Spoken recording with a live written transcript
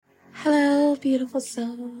beautiful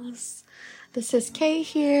souls. This is Kay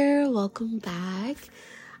here. Welcome back.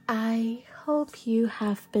 I hope you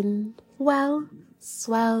have been well,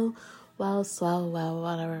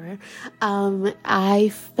 whatever.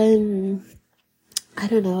 I've been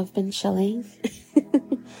chilling.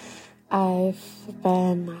 I've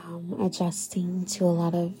been adjusting to a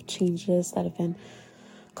lot of changes that have been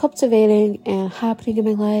cultivating and happening in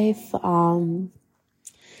my life.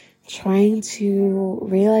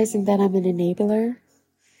 Realizing that I'm an enabler.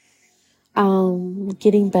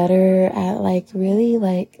 Getting better at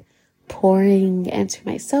really pouring into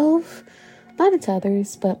myself, not into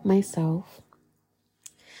others, but myself.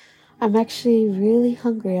 I'm actually really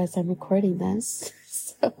hungry as I'm recording this.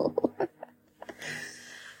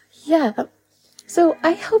 So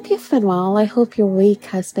I hope you've been well. I hope your week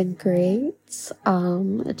has been great.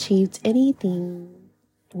 Achieved anything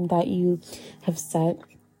that you have set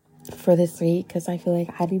for this week, because I feel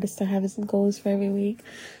like I need to start having some goals for every week.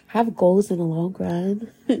 Have goals in the long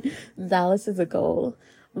run. Dallas is a goal,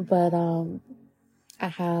 but I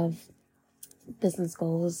have business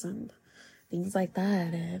goals and things like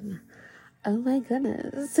that. And oh my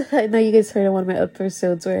goodness, I know you guys heard in one of my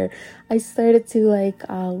episodes where I started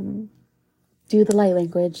to do the light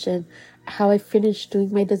language and how I finished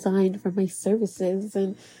doing my design for my services.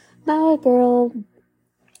 And now a girl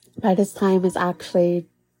by this time is actually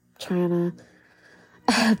trying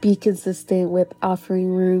to be consistent with offering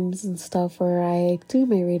rooms and stuff where I do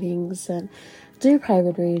my readings and do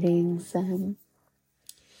private readings and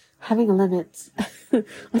having a limit on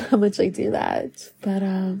how much I do that. But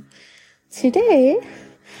today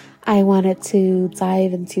I wanted to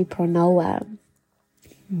dive into Pronoa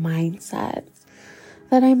mindset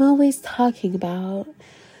that I'm always talking about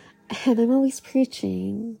and I'm always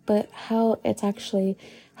preaching, but how it's actually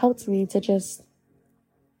helped me to just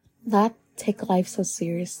not take life so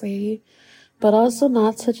seriously, but also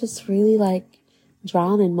not to just really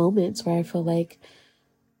drown in moments where I feel like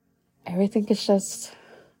everything is just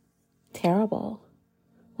terrible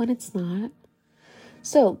when it's not.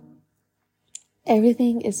 So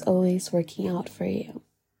everything is always working out for you.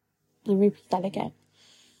 Let me repeat that again.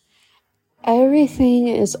 Everything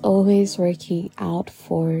is always working out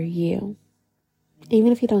for you.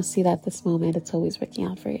 Even if you don't see that at this moment, it's always working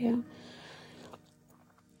out for you.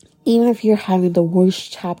 Even if you're having the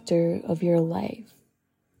worst chapter of your life,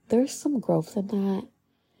 there's some growth in that.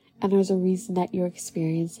 And there's a reason that you're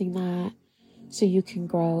experiencing that, so you can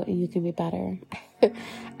grow and you can be better.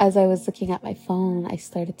 As I was looking at my phone, I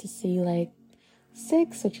started to see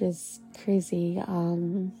 6, which is crazy.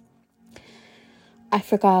 I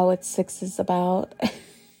forgot what 6 is about.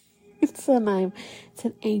 It's an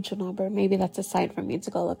angel number. Maybe that's a sign for me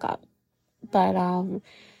to go look up. But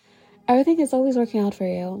everything is always working out for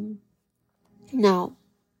you. Now,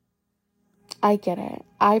 I get it.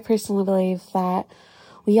 I personally believe that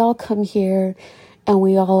we all come here and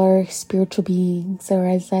we all are spiritual beings, or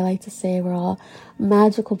as I like to say, we're all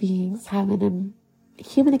magical beings having a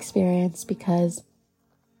human experience, because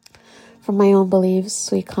from my own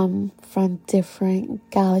beliefs, we come from different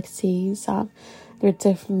galaxies. We've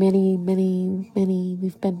been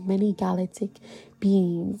many galactic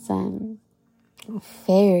beings and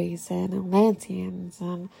fairies and Atlanteans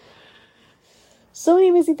and so many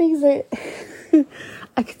amazing things that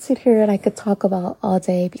I could sit here and I could talk about all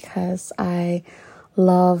day, because I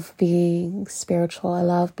love being spiritual. I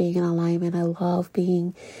love being in alignment. I love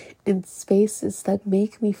being in spaces that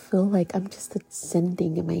make me feel like I'm just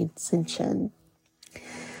ascending in my ascension.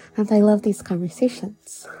 And I love these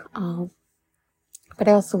conversations. But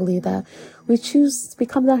I also believe that we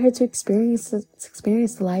come down here to experience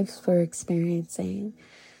the lives we're experiencing,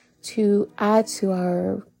 to add to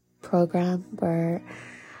our program or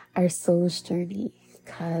our soul's journey,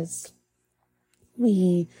 because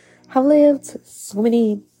we have lived so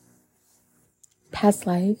many past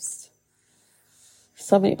lives.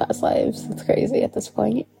 It's crazy at this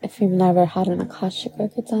point. If you've never had an Akashic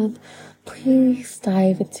record done, please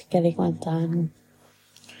dive into getting one done.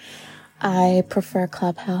 I prefer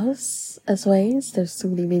Clubhouse as ways. There's so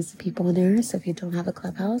many amazing people in there. So if you don't have a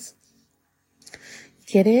Clubhouse,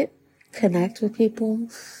 get it, connect with people.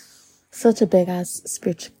 Such a big ass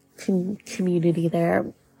spiritual community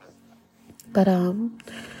there. But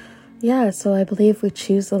so I believe we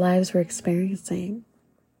choose the lives we're experiencing.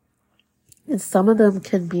 And some of them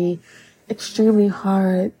can be extremely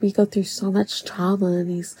hard. We go through so much trauma in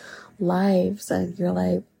these lives, and you're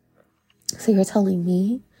like, so you're telling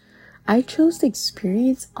me I chose to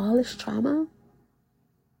experience all this trauma?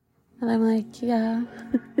 And I'm like, yeah.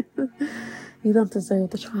 You don't deserve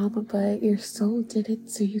the trauma, but your soul did it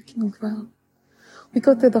so you can grow. We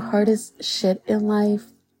go through the hardest shit in life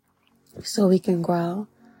so we can grow.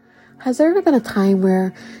 Has there ever been a time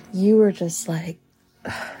where you were just like,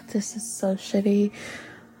 this is so shitty,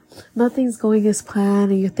 nothing's going as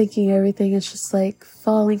planned, and you're thinking everything is just like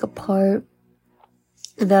falling apart,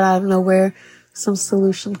 and then out of nowhere some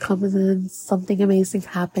solution comes in, something amazing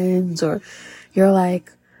happens, or you're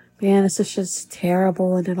like, man, this is just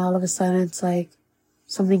terrible, and then all of a sudden it's like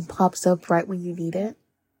something pops up right when you need it?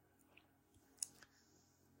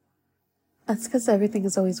 That's because everything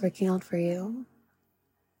is always working out for you.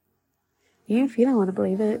 Even if you don't want to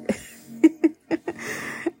believe it,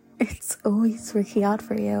 it's always working out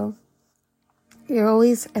for you. You're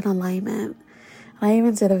always in alignment. I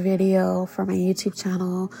even did a video for my YouTube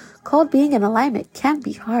channel called Being in Alignment Can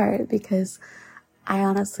Be Hard, because I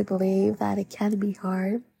honestly believe that it can be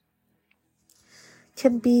hard.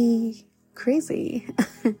 Can be crazy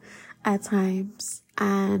at times.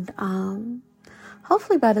 And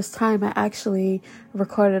hopefully by this time I actually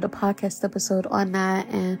recorded a podcast episode on that,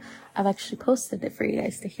 and I've actually posted it for you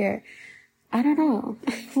guys to hear. I don't know.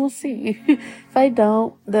 We'll see. If I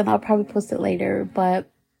don't, then I'll probably post it later. But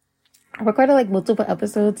I recorded like multiple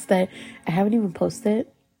episodes that I haven't even posted.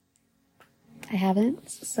 I haven't.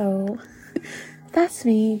 So that's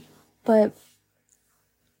me. But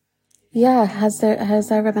yeah, has there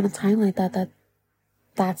ever been a time like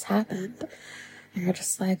that's happened? And you're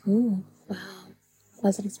just like, ooh, wow,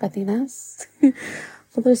 wasn't expecting this.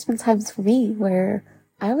 Well, there's been times for me where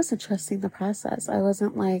I wasn't trusting the process. I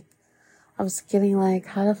wasn't like, I was getting like,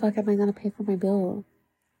 how the fuck am I going to pay for my bill?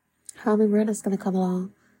 How my rent is going to come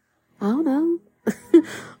along? I don't know.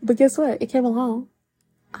 But guess what? It came along.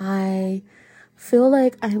 I feel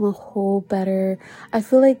like I'm a whole better, I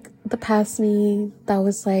feel like the past me that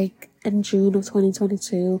was like in June of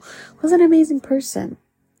 2022 was an amazing person.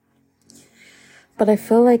 But I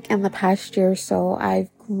feel like in the past year or so, I've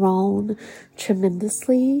grown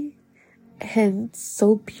tremendously and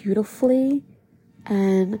so beautifully.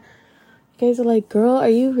 And you guys are like, girl, are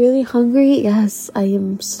you really hungry? Yes, I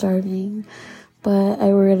am starving. But I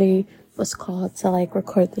really was called to like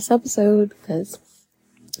record this episode because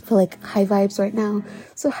I feel like high vibes right now.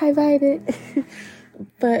 So high vibe it.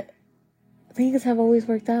 But things have always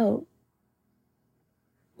worked out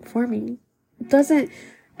for me.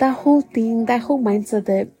 That whole mindset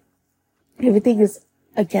that everything is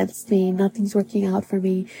against me, nothing's working out for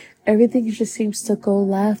me, everything just seems to go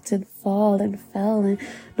left and fall and fell, and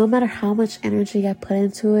no matter how much energy I put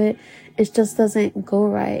into it, it just doesn't go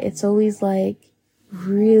right. It's always like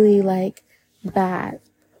really like bad.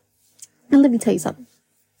 And let me tell you something.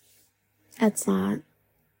 That's not.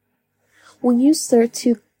 When you start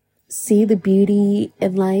to see the beauty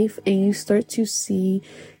in life and you start to see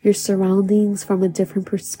your surroundings from a different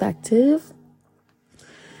perspective,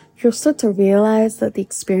 you'll start to realize that the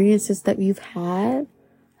experiences that you've had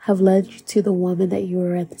have led you to the woman that you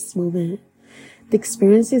are at this moment. The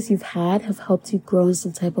experiences you've had have helped you grow in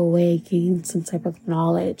some type of way, gain some type of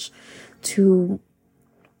knowledge to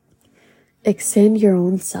extend your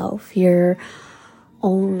own self, your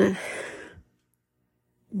own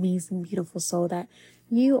amazing, beautiful soul that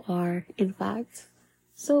you are, in fact.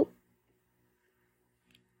 So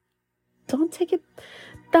don't take it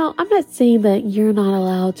down. I'm not saying that you're not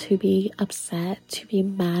allowed to be upset, to be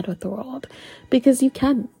mad with the world, because you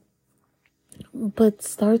can. But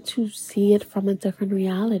start to see it from a different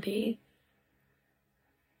reality.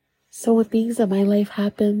 So when things in my life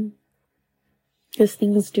happen, because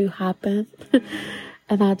things do happen,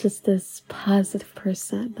 I'm not just this positive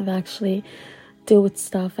person. I've actually deal with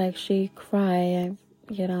stuff. I actually cry.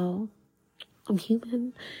 I'm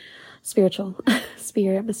human. Spiritual.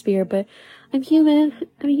 I'm a spirit, but I'm human.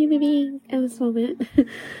 I'm a human being in this moment.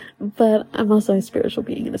 But I'm also a spiritual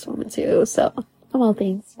being in this moment too. So I'm all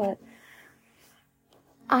things, but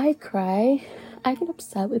I cry. I get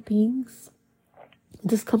upset with things.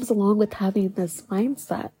 This comes along with having this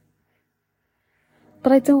mindset.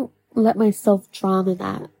 But I don't let myself drown in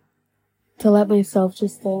that. To let myself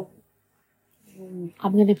just think,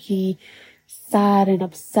 I'm going to be sad and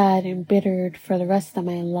upset and bittered for the rest of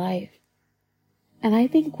my life. And I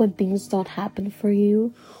think when things don't happen for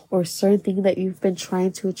you, or a certain thing that you've been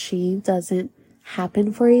trying to achieve doesn't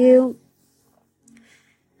happen for you,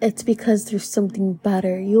 it's because there's something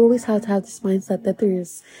better. You always have to have this mindset that there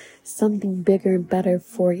is something bigger and better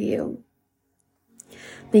for you.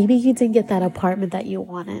 Maybe you didn't get that apartment that you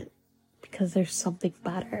wanted because there's something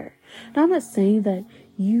better. Now, I'm not saying that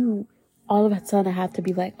you all of a sudden have to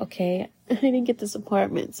be like, okay, I didn't get this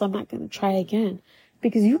apartment, so I'm not going to try again.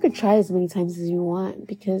 Because you can try as many times as you want,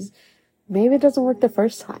 because maybe it doesn't work the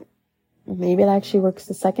first time. Maybe it actually works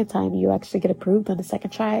the second time. You actually get approved on the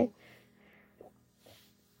second try.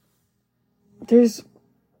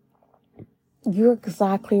 You're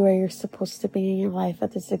exactly where you're supposed to be in your life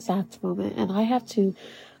at this exact moment. And I have to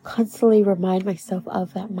constantly remind myself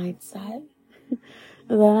of that mindset.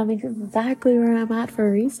 That I'm exactly where I'm at for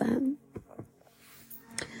a reason.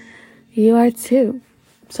 You are too.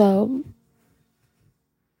 So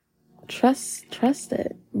trust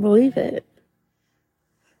it. Believe it.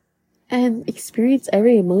 And experience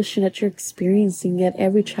every emotion that you're experiencing at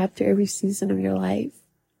every chapter, every season of your life.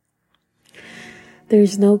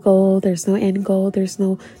 There's no goal, there's no end goal, there's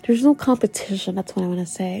no competition, that's what I want to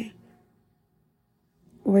say.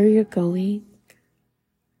 Where you're going,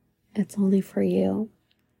 it's only for you.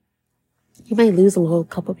 You might lose a little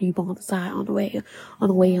couple people on the side on the way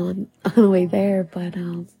there, but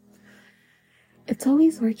it's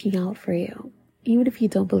always working out for you, even if you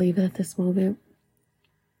don't believe it at this moment.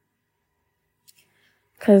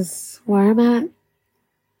 Because where I'm at,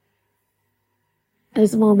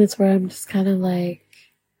 there's moments where I'm just kind of like,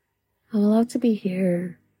 I'm allowed to be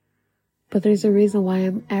here, but there's a reason why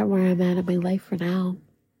I'm at where I'm at in my life for now.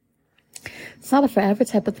 It's not a forever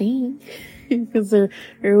type of thing, because you're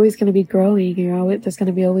always going to be growing. There's going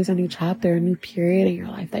to be always a new chapter, a new period in your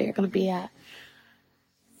life that you're going to be at.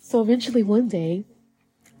 So eventually one day,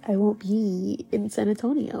 I won't be in San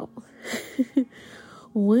Antonio.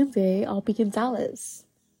 One day I'll be in Dallas.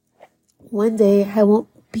 One day I won't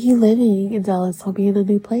be living in Dallas. I'll be in a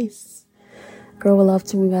new place. Girl would love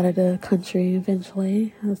to move out of the country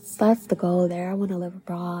eventually. That's the goal there. I want to live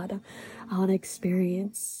abroad. I want to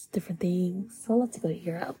experience different things. I love to go to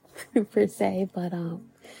Europe per se, but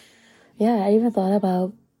yeah, I even thought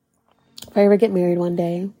about if I ever get married one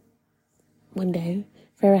day, if it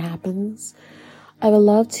ever happens, I would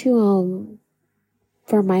love to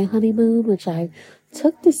for my honeymoon, which I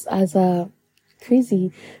took this as a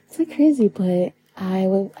crazy. It's not crazy, but I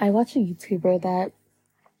watch a YouTuber that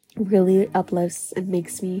really uplifts and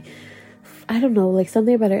makes me, I don't know, like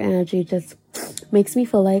something about her energy just makes me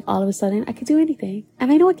feel like all of a sudden I can do anything.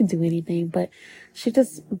 And I know I can do anything, but she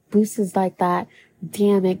just boosts like that.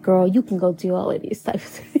 Damn it, girl, you can go do all of these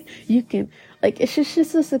types. You can, like, it's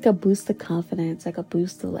just like a boost of confidence, like a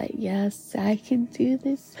boost of like, yes, I can do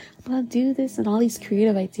this. I'm gonna do this, and all these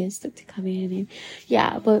creative ideas start to come in. And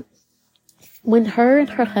yeah, but when her and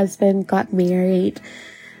her husband got married,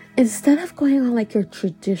 instead of going on like your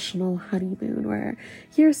traditional honeymoon where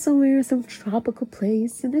you're somewhere in some tropical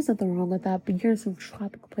place, and there's nothing wrong with that, but you're in some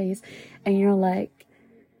tropical place and you're like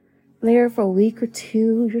there for a week or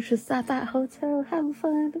two, you're just at that hotel having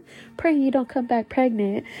fun, praying you don't come back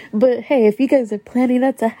pregnant. But hey, if you guys are planning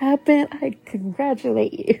that to happen, I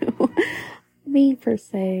congratulate you. Me per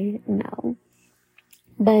se, no.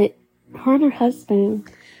 But her and her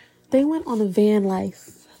husband, they went on a van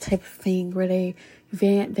life type of thing where they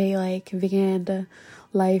vanned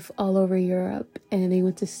life all over Europe, and they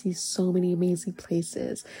went to see so many amazing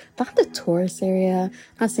places. Not the tourist area.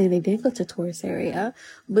 Not saying they didn't go to tourist area,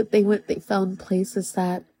 but they found places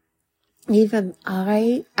that even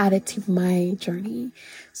I added to my journey.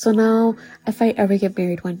 So now, if I ever get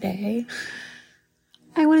married one day,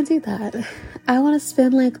 I want to do that. I want to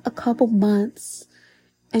spend like a couple months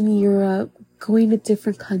in Europe, going to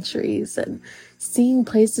different countries and seeing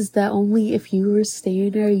places that only if you were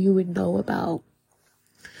staying there you would know about.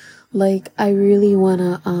 Like, I really want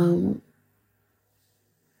to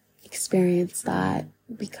experience that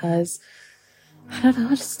because I don't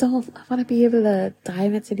know, I want to be able to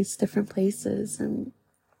dive into these different places and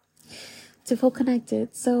to feel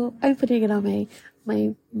connected. So I'm putting it on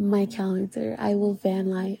my calendar. I will van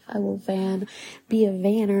life. I will be a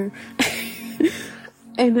vanner.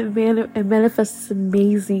 And manifest this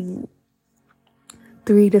amazing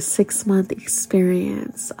 3 to 6 month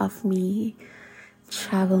experience of me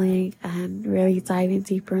traveling and really diving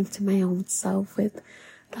deeper into my own self with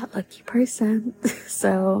that lucky person.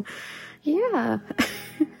 So, yeah.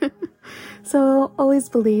 So always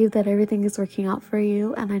believe that everything is working out for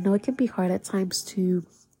you. And I know it can be hard at times to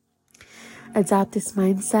adapt this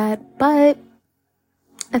mindset, but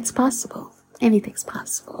it's possible. Anything's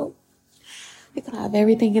possible. You can have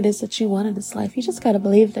everything it is that you want in this life. You just gotta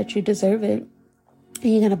believe that you deserve it.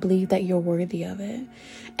 And you gotta believe that you're worthy of it.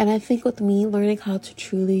 And I think with me learning how to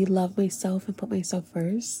truly love myself and put myself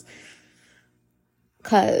first,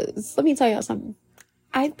 cause let me tell y'all something.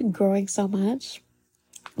 I've been growing so much.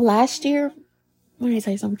 Last year, let me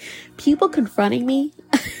tell you something. People confronting me,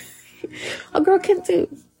 a girl can do.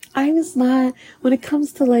 I was not, when it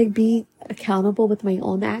comes to like being accountable with my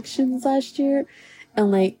own actions last year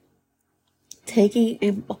and like taking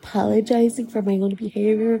and apologizing for my own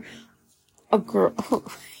behavior, a girl.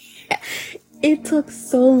 It took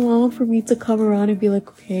so long for me to come around and be like,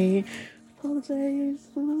 okay, apologize.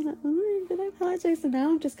 Did I apologize? And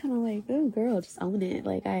now I'm just kind of like, oh, girl, just own it.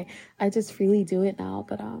 Like I just freely do it now.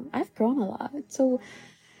 But I've grown a lot. So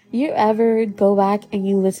you ever go back and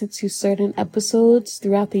you listen to certain episodes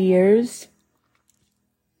throughout the years?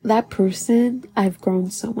 That person I've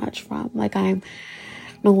grown so much from. Like I'm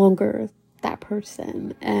no longer that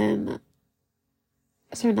person, and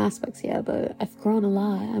certain aspects, yeah, but I've grown a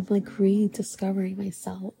lot. I'm like rediscovering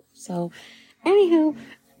myself. So, anywho,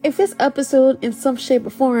 if this episode in some shape or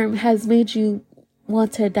form has made you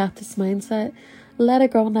want to adopt this mindset, let a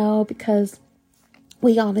girl know, because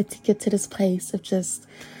we all need to get to this place of just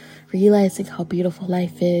realizing how beautiful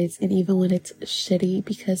life is, and even when it's shitty,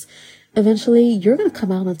 because eventually you're gonna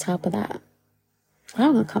come out on top of that.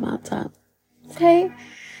 I'm gonna come out top. Okay?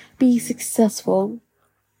 Be successful.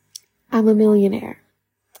 I'm a millionaire.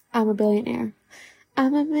 I'm a billionaire.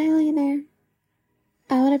 I'm a millionaire.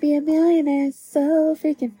 I wanna be a millionaire so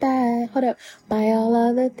freaking bad. Hold up. Buy all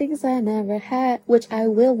of the things I never had, which I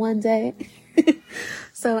will one day.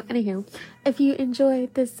 So, anywho, if you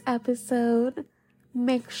enjoyed this episode,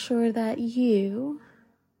 make sure that you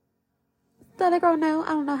let a girl know. I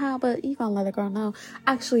don't know how, but you gonna let a girl know.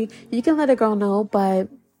 Actually, you can let a girl know by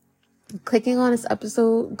clicking on this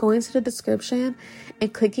episode, going to the description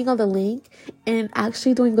and clicking on the link and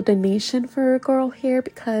actually doing a donation for a girl here,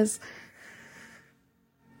 because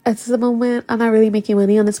at the moment I'm not really making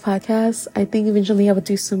money on this podcast. I think eventually I would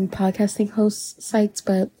do some podcasting host sites,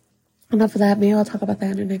 but enough of that. Maybe I'll talk about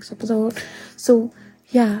that in the next episode. So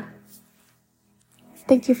yeah,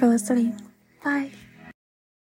 thank you for listening. Bye.